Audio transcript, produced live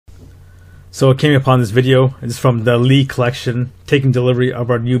So I came upon this video. It's from the Lee collection, taking delivery of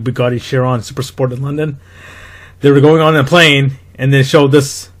our new Bugatti Chiron Super Sport in London. They were going on a plane, and they showed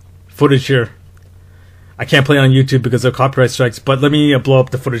this footage here. I can't play it on YouTube because of copyright strikes, but let me blow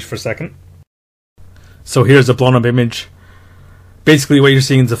up the footage for a second. So here's a blown up image. Basically what you're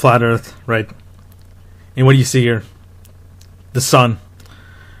seeing is a flat earth, right? And what do you see here? The sun.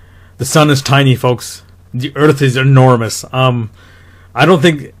 The sun is tiny, folks. The earth is enormous. I don't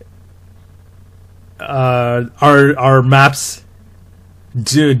think our maps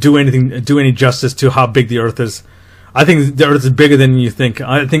do any justice to how big the earth is. I think the earth is bigger than you think.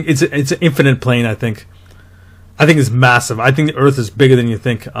 I think it's an infinite plane. I think it's massive. I think the earth is bigger than you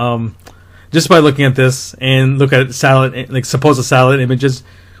think. Just by looking at this and look at satellite, like supposed satellite images,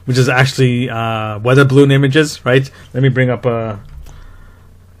 which is actually weather balloon images, right? Let me bring up.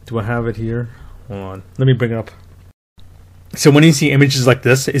 Do I have it here? Hold on. Let me bring it up. So when you see images like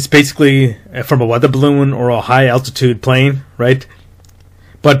this, it's basically from a weather balloon or a high altitude plane, right?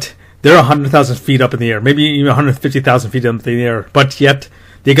 But they're 100,000 feet up in the air, maybe even 150,000 feet up in the air, but yet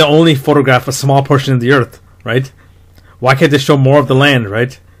they can only photograph a small portion of the earth, right? Why can't they show more of the land,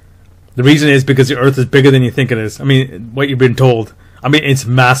 right? The reason is because the earth is bigger than you think it is. I mean, what you've been told. I mean, it's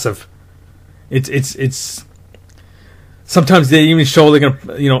massive. It's sometimes they even show like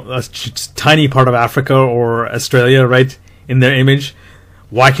a tiny part of Africa or Australia, right, in their image.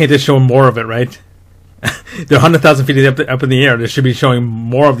 Why can't they show more of it, right? They're 100,000 feet up in the air. They should be showing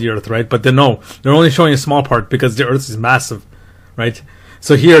more of the earth, right? But they're only showing a small part because the earth is massive, right?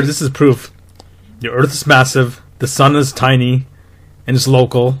 So here, this is proof. The earth is massive. The sun is tiny, and it's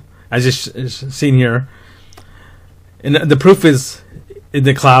local, as you've seen here. And the proof is in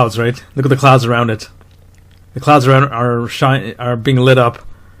the clouds, right? Look at the clouds around it. The clouds around are being lit up,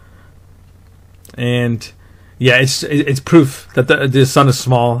 and yeah, it's proof that the sun is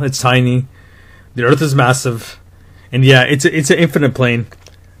small. It's tiny. The earth is massive, and yeah, it's an infinite plane.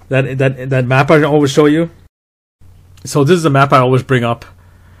 That map I always show you. So this is a map I always bring up.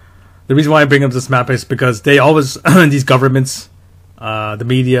 The reason why I bring up this map is because they always these governments, the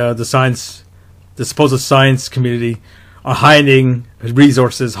media, the science, the supposed science community are hiding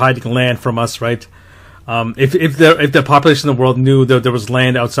resources, hiding land from us, right? If the population of the world knew that there was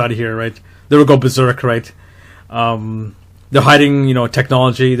land outside of here, right, they would go berserk, right? They're hiding,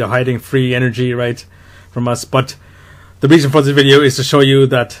 technology. They're hiding free energy, right, from us. But the reason for this video is to show you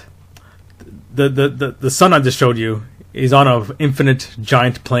that the sun I just showed you is on an infinite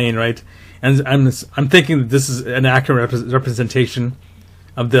giant plane, right? And I'm thinking that this is an accurate representation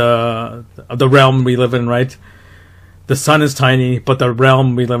of the realm we live in, right? The sun is tiny, but the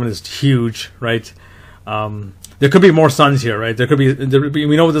realm we live in is huge, right? There could be more suns here, right?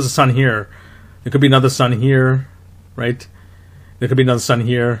 We know there's a sun here. There could be another sun here, right? There could be another sun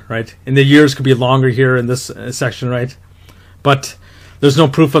here, right? And the years could be longer here in this section, right? But there's no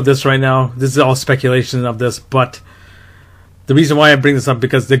proof of this right now. This is all speculation of this. But the reason why I bring this up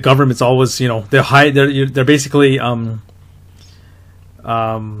because the government's always, they're basically having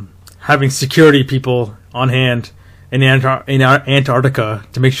security people on hand in Antarctica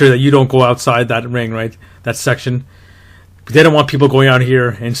to make sure that you don't go outside that ring, right? That section. They don't want people going out here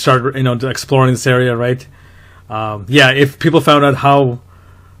and start, exploring this area, right? Yeah, if people found out how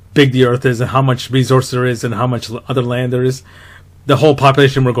big the earth is and how much resource there is and how much other land there is, the whole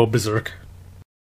population will go berserk.